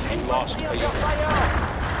 You lost a Infantry under unit. fire!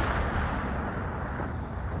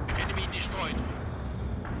 Enemy destroyed.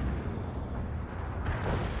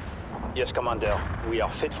 Yes, Commander. We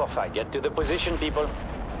are fit for fight. Get to the position, people.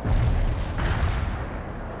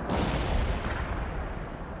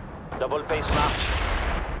 Double pace march.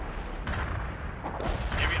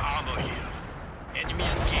 Heavy armor here. Enemy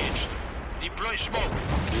engaged. Deploy smoke.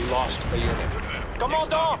 You lost a unit.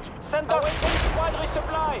 Commandant, send the weapons squad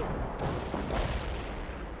resupply!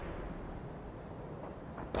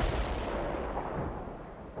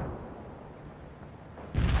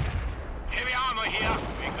 Heavy armor here.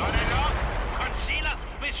 We got it up. Conceal us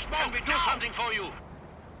with smoke. Can we do something for you?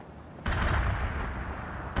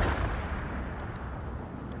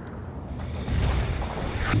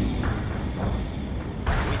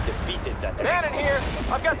 Man in here!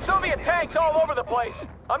 I've got Soviet tanks all over the place!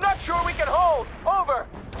 I'm not sure we can hold! Over!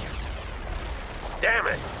 Damn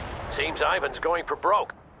it! Seems Ivan's going for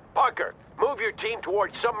broke. Parker, move your team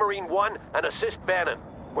towards Submarine 1 and assist Bannon.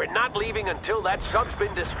 We're not leaving until that sub's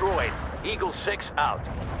been destroyed. Eagle 6 out.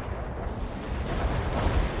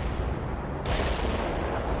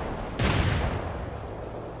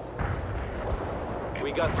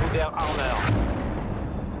 We got through their armor.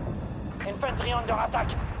 Infantry under attack.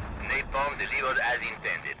 Napalm delivered as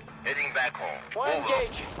intended. Heading back home. We're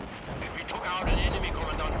engaged. We took out an enemy,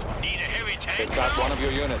 Commandant. Need a heavy tank. They've got one of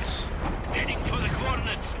your units. Heading for the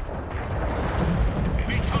coordinates.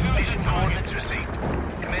 We took out Mission the target. coordinates received.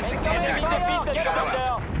 Commencing the Incoming attack. defeated, Shadow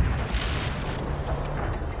out. Commander.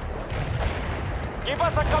 Give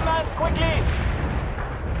us a command quickly.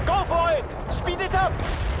 Go for it. Speed it up.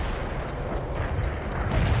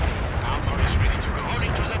 Armor is ready to go.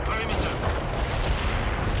 Holding to the perimeter.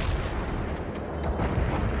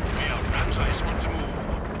 We are Ramsay's want to move.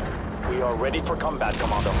 We are ready for combat,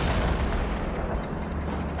 Commander.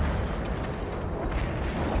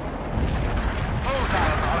 Hold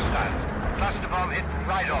down hostiles. Cluster bomb hit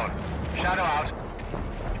right on. Shadow out.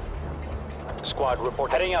 Squad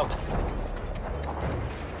report. Heading out.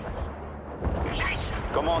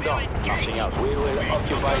 Commander, marching out. We will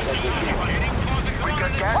occupy the position. We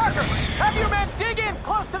can get Parker, have your men dig in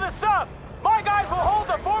close to the sub! My guys will hold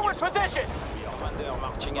the forward position! Commander,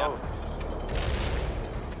 marching out.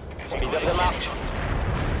 Speed up the march.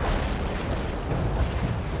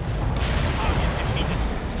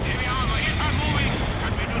 Heavy armor, yes, I'm moving.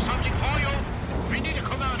 Can we do something for you? We need a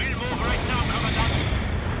command. We'll move right now, Commandant.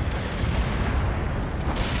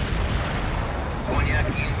 Cognac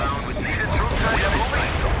inbound with needed troops. We are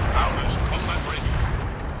moving. Ours, combat ready.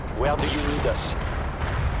 Where do you need us?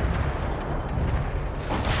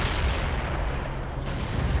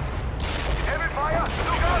 heavy fire!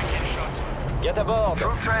 Look out! Get aboard.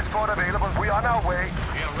 Troop transport available. We are on our way.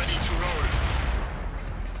 We are ready to roll.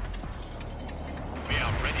 We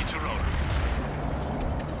are ready to roll.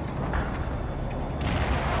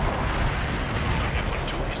 Level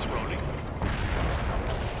 2 is rolling.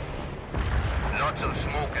 Lots of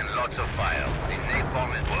smoke and lots of fire. The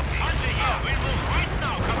napalm is working. Under here, we'll move right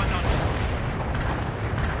now, Commandant.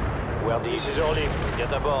 Where this is rolling.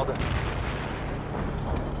 Get aboard.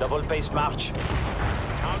 Double pace march.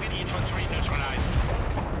 Target infantry neutralized.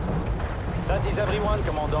 That is everyone,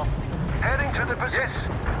 Commandant. Heading to the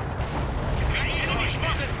position. Enemy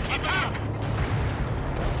spotted. Attack!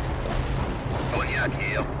 Cognac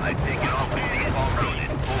here. I've taken off with napalm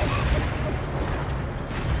loaded. Over.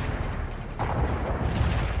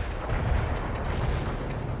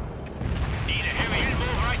 Need a heavy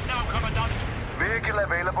move right now, Commandant. Vehicle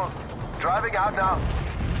available. Driving out now.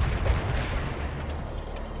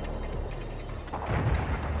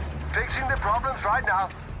 Fixing the problems right now.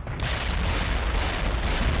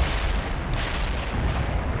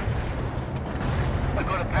 I've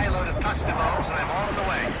got a payload of cluster bombs and I'm on the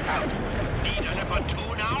way. Out. Need a level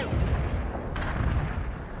 2 now.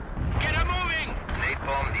 Get her moving.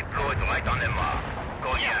 Napalm deployed right on the mark.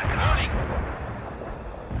 Cognac out. Rolling.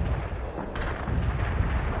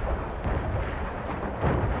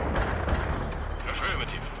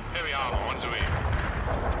 Affirmative. Heavy armor on the way.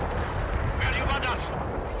 Where do you want us?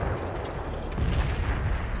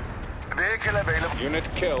 Vehicle available. Unit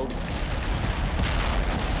killed.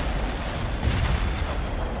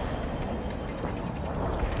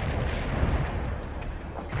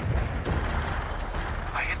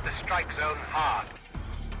 I hit the strike zone hard.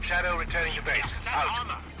 Shadow returning to base. That Out.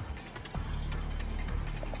 armor.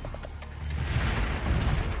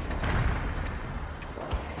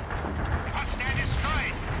 Hostile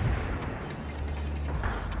destroyed.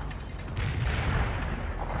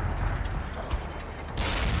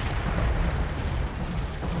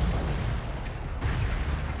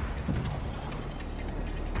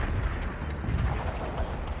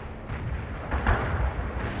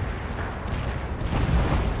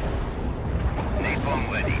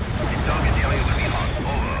 Napalm ready. The target area will be hot.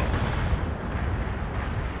 Over.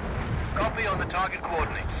 Copy on the target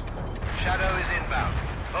coordinates. Shadow is inbound.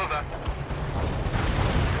 Over.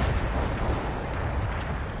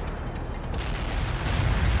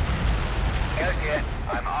 Goes here.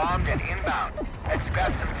 I'm armed and inbound. Let's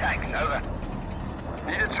grab some tanks. Over.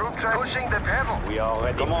 Need a troop pushing the pedal. We are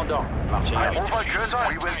ready. Commandant, marching I'm out. over cursor.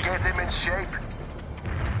 We will get him in shape.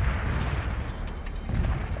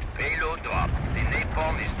 Payload drop. The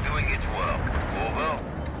napalm is doing its work. Over.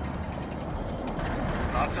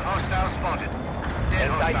 Lots of hostiles spotted.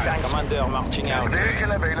 Dead Anti-tank hostiles. commander marching out.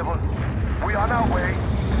 Vehicle available. We are on our way.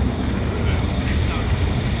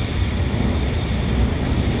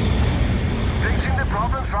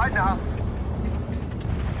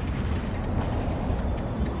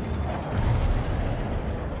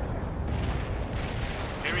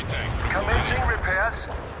 tank. Commencing repairs.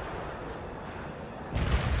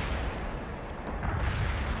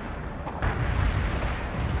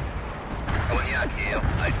 Cognac here.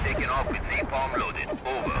 I've taken off with napalm loaded.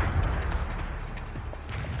 Over.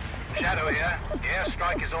 Shadow here.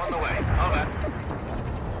 Airstrike is on the way. Over.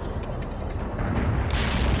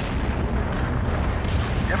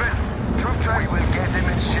 Gibbon, troop track will get him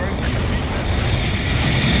in shape.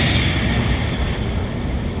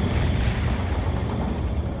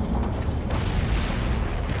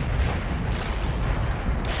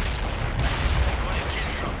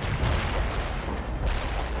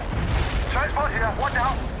 Transport here. What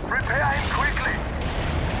now? Repair him quickly.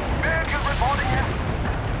 Vehicle reporting in.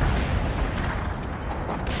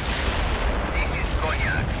 This is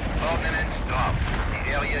Cognac. Ordnance dropped. The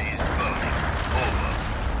area is burning. Over.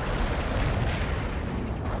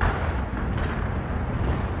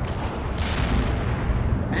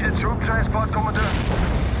 Need a troop transport, Commander.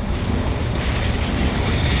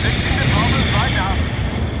 Fixing the problems right now.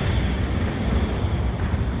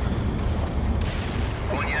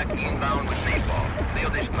 Cognac inbound with napalm. Clear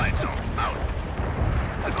this strike zone. Out.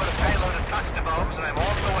 I've got a payload of cluster bombs and I'm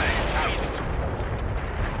on the way. Out.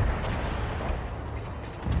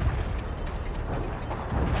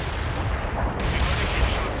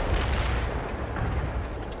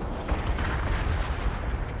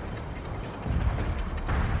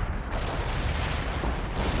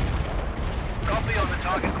 Copy on the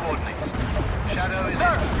target coordinates. Shadow is...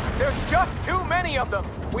 Sir, there's just too many of them.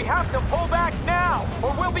 We have to pull back now,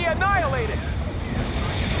 or we'll be annihilated.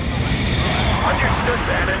 Understood,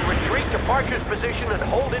 Bannon. Retreat to Parker's position and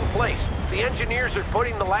hold in place. The engineers are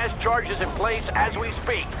putting the last charges in place as we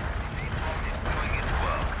speak. Doing its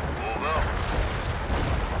work. Over.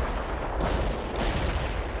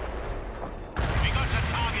 We got the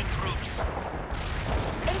target troops.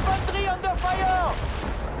 Infantry under fire!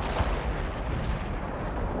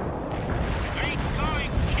 Keep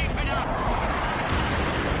going. Keep it up.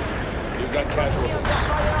 You've got casualties.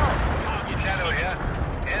 Shadow here.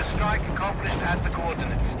 Airstrike accomplished at the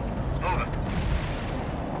coordinates. Over.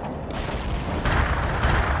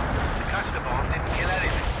 The cluster bomb didn't kill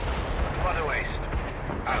anything. What a waste.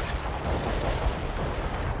 Out.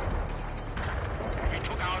 We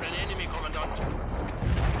took out an enemy, Commandant.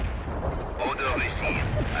 Order received.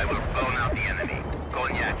 I will burn out the enemy.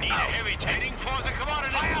 Cognac Need a out. heavy heading for the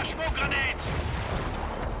coordinates. Fire smoke grenades.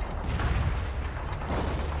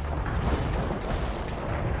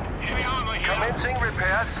 Heavy armor here. Commencing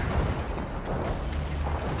repairs.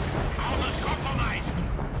 Armor's compromised.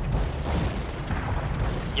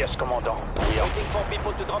 Yes, Commandant. We are Waiting for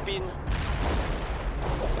people to drop in.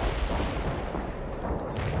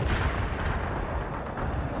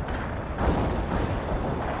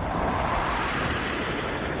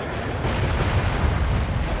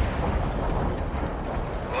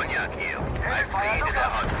 Cognac here. I've created a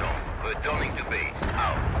hot zone. Returning to base.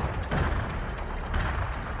 Out.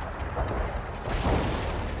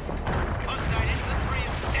 Hostile infantry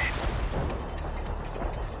is dead.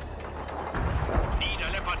 Need a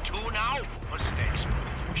Leopard 2 now? Hostiles.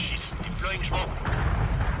 She's deploying smoke.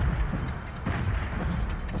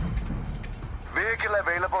 Vehicle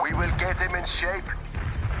available. We will get him in shape.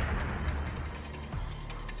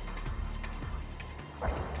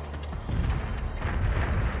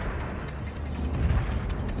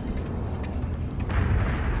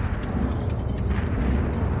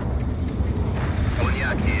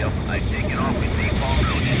 Cognac here. I've taken off with napalm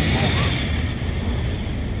loaded. Over.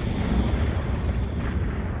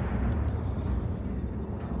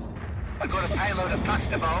 I've got a payload of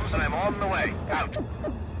cluster bombs and I'm on the way. Out.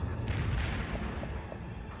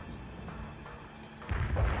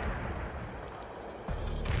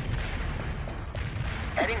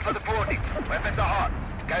 Heading for the portage. Weapons are hot.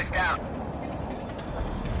 Goes down.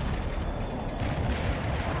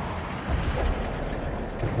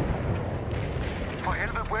 For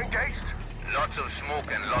help, we're engaged. Lots of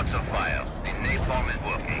smoke and lots of fire. The napalm is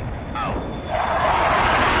working. Out.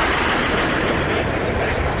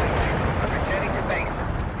 Returning to base.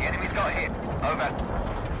 The enemy's got hit. Over.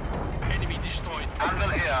 Enemy destroyed. Tanggal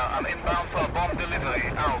here. I'm inbound for a bomb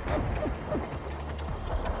delivery. Out.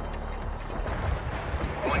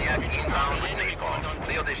 Cognac inbound with napalm.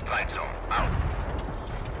 Clear this strike zone. Out.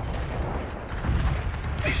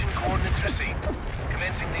 Mission coordinates received.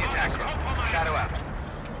 Commencing the attack run. Shadow out.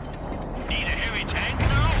 Need a heavy tank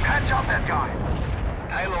now? Catch up that guy.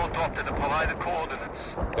 Payload dropped at the provided coordinates.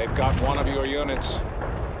 They've got one of your units.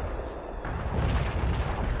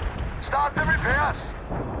 Start the repairs.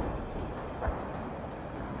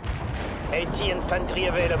 AT infantry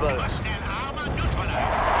available. Hostile armor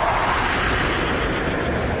neutralized.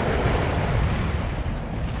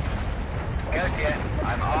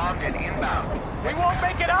 Captain, inbound. We won't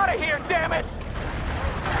make it out of here, damn it!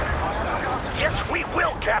 Yes, we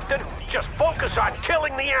will, Captain. Just focus on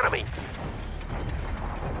killing the enemy.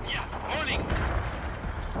 Yeah, holding.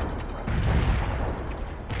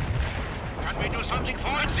 Can we do something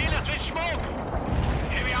for it? Seal us with smoke.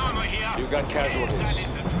 Heavy armor here. You got casualties.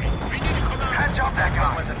 We need to come out. Catch up that That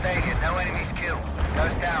guy. was a failure. No enemies killed.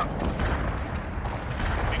 Goes down.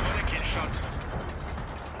 We got a kill shot.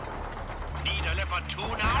 Need a Leopard 2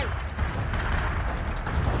 now?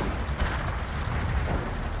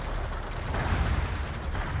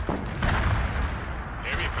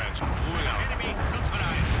 Heavy fans, moving out. Enemy,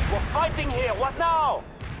 neutralized. We're fighting here. What now?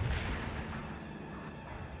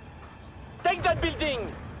 Take that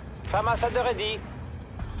building! FAMAS at the ready.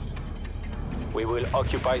 We will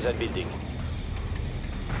occupy that building.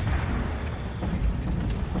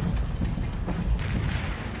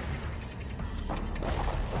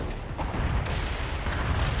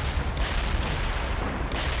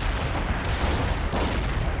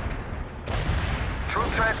 Troop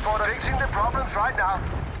transporter fixing the problems right now.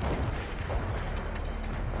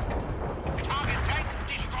 Target tank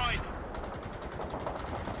destroyed.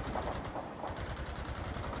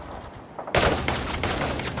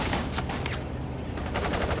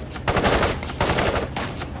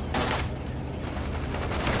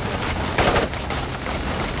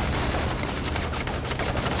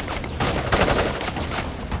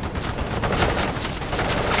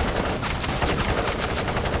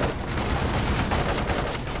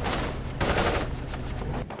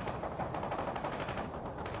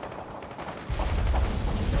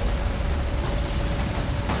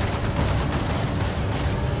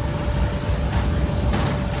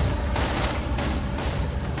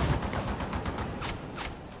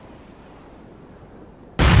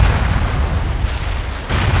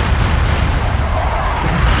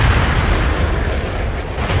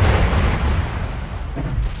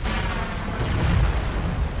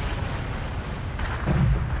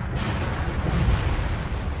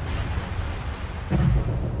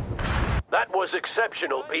 That was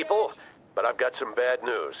exceptional, people. But I've got some bad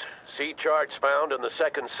news. Sea charts found in the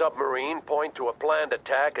second submarine point to a planned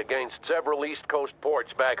attack against several East Coast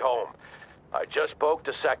ports back home. I just spoke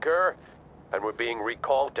to Sakur, and we're being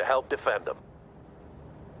recalled to help defend them.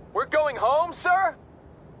 We're going home, sir?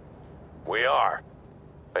 We are.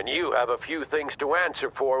 And you have a few things to answer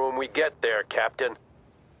for when we get there, Captain.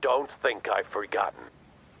 Don't think I've forgotten.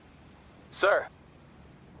 Sir.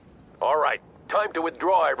 All right, time to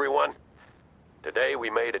withdraw, everyone. Today we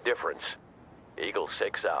made a difference. Eagle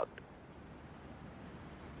 6 out.